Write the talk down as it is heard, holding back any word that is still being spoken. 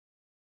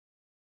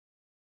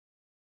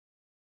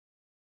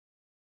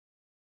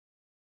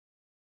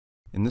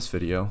In this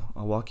video,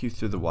 I'll walk you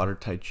through the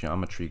Watertight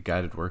geometry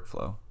guided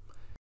workflow.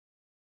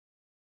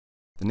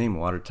 The name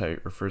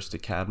Watertight refers to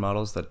CAD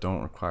models that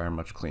don't require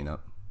much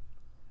cleanup.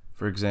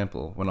 For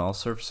example, when all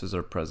surfaces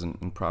are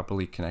present and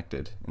properly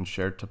connected and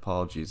shared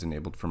topology is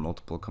enabled for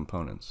multiple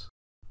components.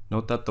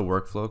 Note that the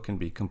workflow can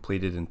be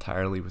completed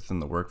entirely within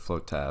the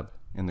Workflow tab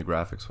in the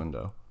Graphics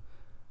window,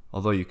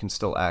 although you can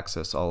still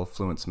access all of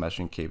Fluent's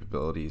meshing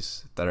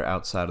capabilities that are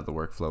outside of the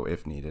workflow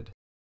if needed.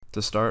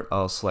 To start,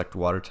 I'll select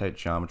Watertight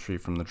geometry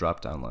from the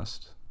drop-down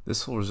list.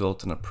 This will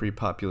result in a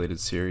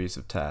pre-populated series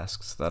of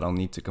tasks that I'll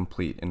need to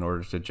complete in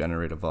order to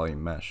generate a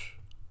volume mesh.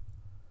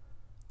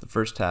 The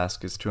first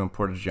task is to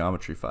import a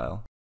geometry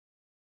file.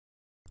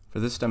 For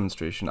this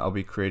demonstration, I'll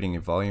be creating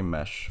a volume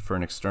mesh for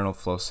an external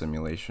flow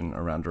simulation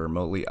around a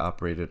remotely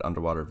operated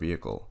underwater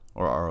vehicle,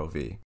 or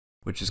ROV,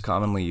 which is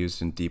commonly used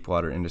in deep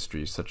water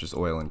industries such as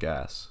oil and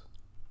gas.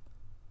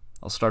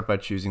 I'll start by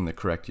choosing the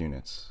correct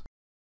units.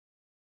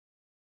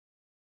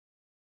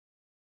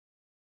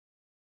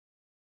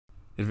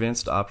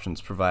 Advanced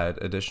options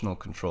provide additional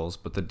controls,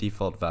 but the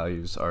default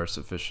values are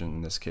sufficient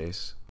in this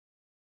case.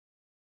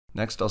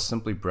 Next, I'll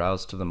simply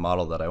browse to the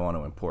model that I want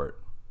to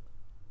import.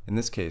 In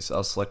this case,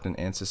 I'll select an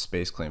Ansys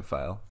space claim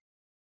file.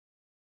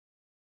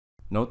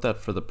 Note that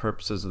for the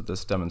purposes of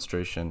this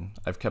demonstration,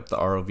 I've kept the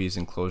ROV's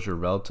enclosure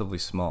relatively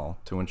small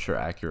to ensure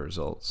accurate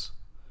results.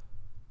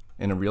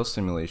 In a real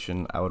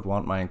simulation, I would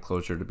want my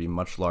enclosure to be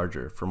much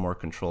larger for more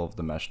control of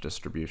the mesh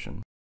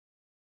distribution.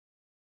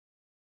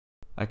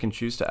 I can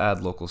choose to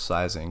add local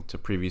sizing to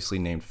previously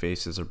named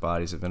faces or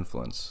bodies of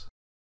influence.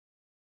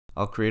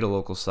 I'll create a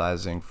local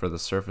sizing for the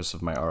surface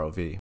of my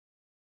ROV.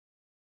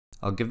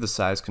 I'll give the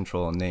size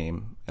control a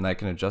name, and I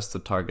can adjust the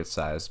target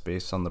size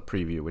based on the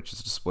preview which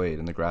is displayed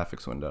in the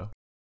graphics window.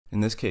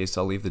 In this case,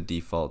 I'll leave the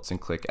defaults and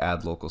click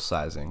Add Local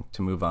Sizing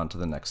to move on to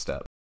the next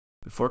step.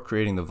 Before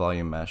creating the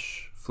volume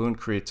mesh, Fluent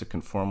creates a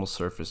conformal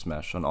surface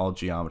mesh on all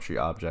geometry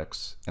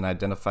objects and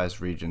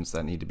identifies regions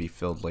that need to be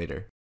filled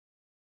later.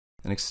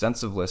 An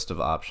extensive list of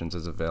options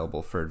is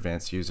available for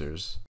advanced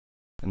users,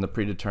 and the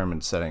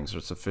predetermined settings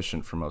are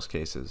sufficient for most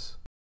cases.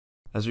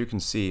 As you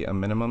can see, a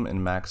minimum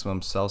and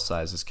maximum cell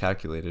size is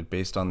calculated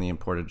based on the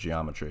imported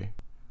geometry.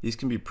 These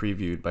can be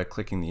previewed by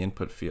clicking the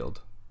input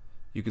field.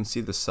 You can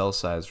see the cell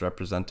size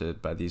represented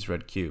by these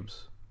red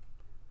cubes.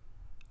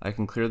 I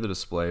can clear the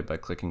display by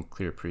clicking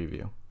Clear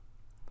Preview.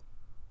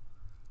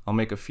 I'll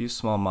make a few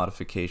small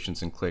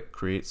modifications and click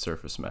Create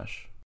Surface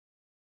Mesh.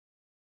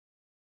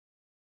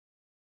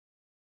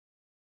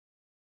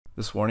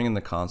 This warning in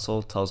the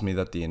console tells me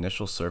that the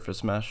initial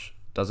surface mesh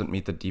doesn't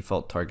meet the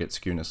default target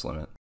skewness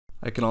limit.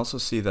 I can also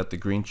see that the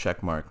green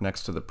check mark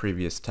next to the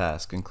previous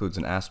task includes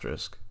an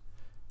asterisk,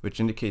 which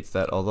indicates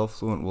that although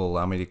Fluent will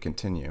allow me to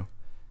continue,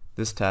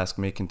 this task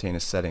may contain a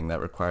setting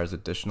that requires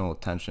additional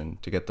attention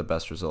to get the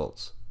best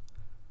results.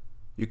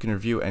 You can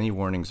review any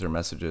warnings or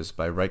messages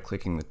by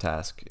right-clicking the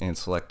task and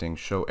selecting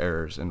Show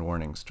Errors and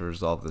Warnings to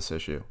resolve this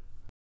issue.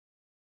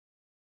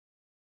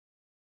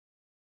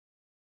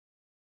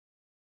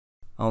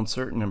 I'll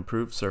insert an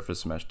improved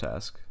surface mesh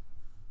task.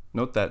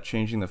 Note that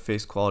changing the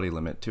face quality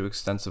limit too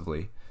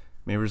extensively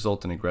may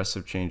result in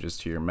aggressive changes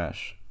to your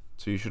mesh,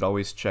 so you should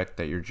always check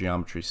that your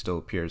geometry still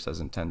appears as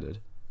intended.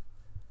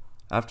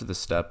 After this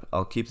step,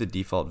 I'll keep the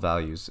default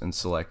values and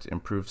select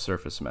Improved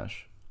Surface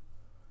Mesh.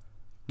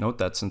 Note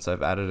that since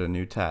I've added a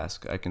new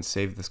task, I can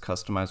save this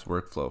customized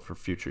workflow for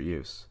future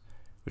use,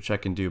 which I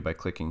can do by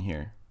clicking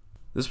here.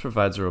 This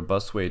provides a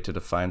robust way to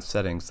define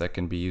settings that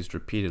can be used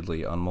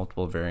repeatedly on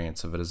multiple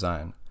variants of a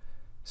design,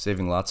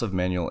 saving lots of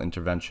manual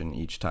intervention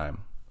each time.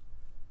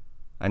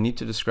 I need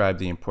to describe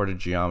the imported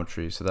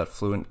geometry so that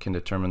Fluent can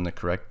determine the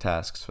correct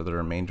tasks for the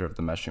remainder of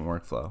the meshing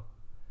workflow.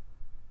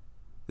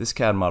 This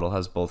CAD model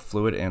has both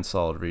fluid and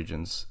solid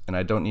regions, and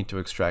I don't need to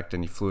extract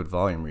any fluid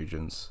volume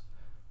regions,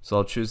 so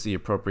I'll choose the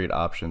appropriate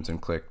options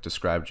and click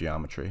Describe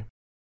Geometry.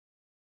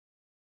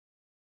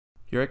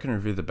 Here I can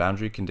review the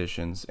boundary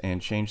conditions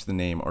and change the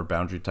name or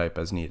boundary type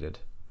as needed.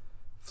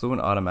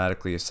 Fluent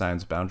automatically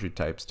assigns boundary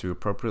types to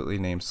appropriately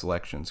named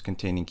selections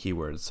containing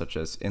keywords such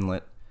as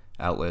inlet,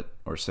 outlet,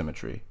 or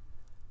symmetry.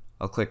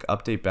 I'll click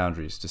Update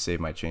Boundaries to save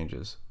my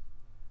changes.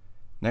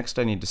 Next,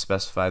 I need to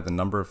specify the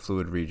number of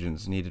fluid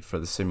regions needed for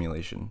the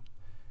simulation.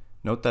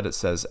 Note that it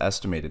says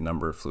estimated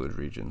number of fluid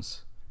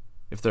regions.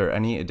 If there are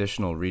any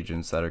additional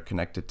regions that are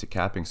connected to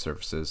capping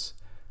surfaces,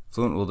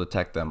 Fluent will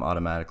detect them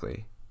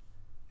automatically.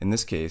 In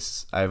this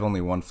case, I have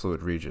only one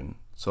fluid region,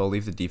 so I'll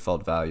leave the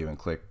default value and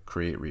click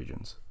Create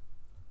Regions.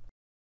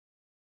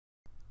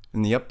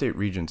 In the Update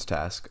Regions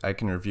task, I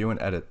can review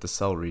and edit the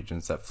cell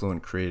regions that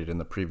Fluent created in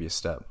the previous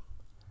step.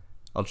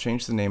 I'll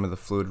change the name of the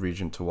fluid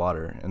region to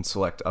water and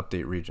select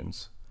Update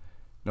Regions.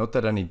 Note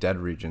that any dead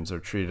regions are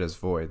treated as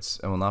voids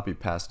and will not be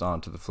passed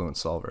on to the Fluent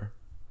solver.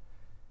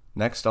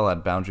 Next, I'll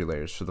add boundary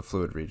layers for the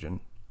fluid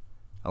region.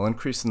 I'll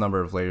increase the number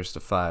of layers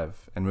to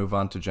 5 and move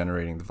on to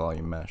generating the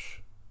volume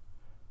mesh.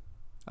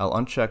 I'll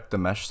uncheck the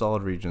Mesh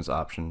Solid Regions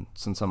option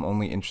since I'm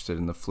only interested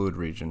in the fluid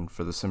region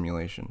for the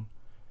simulation.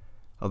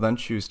 I'll then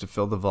choose to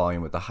fill the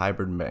volume with a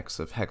hybrid mix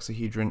of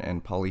hexahedron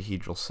and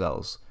polyhedral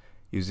cells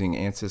using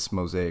Ansys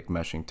mosaic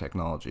meshing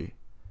technology.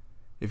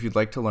 If you'd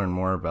like to learn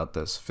more about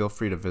this, feel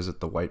free to visit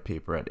the white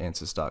paper at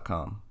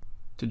ansys.com.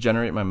 To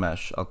generate my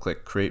mesh, I'll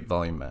click Create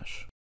Volume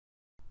Mesh.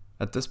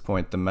 At this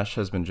point, the mesh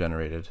has been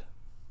generated.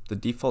 The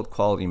default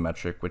quality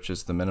metric, which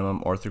is the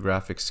minimum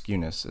orthographic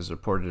skewness, is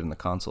reported in the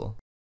console.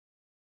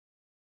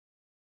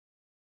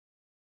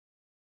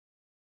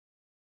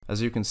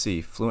 As you can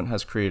see, Fluent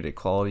has created a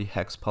quality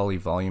hex poly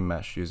volume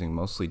mesh using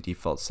mostly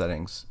default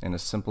settings in a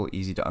simple,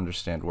 easy to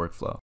understand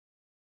workflow.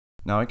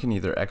 Now I can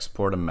either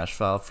export a mesh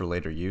file for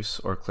later use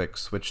or click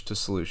Switch to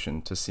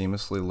Solution to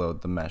seamlessly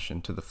load the mesh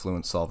into the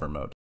Fluent Solver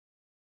mode.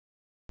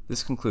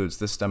 This concludes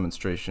this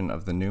demonstration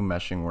of the new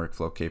meshing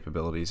workflow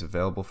capabilities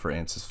available for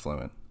Ansys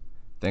Fluent.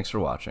 Thanks for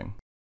watching.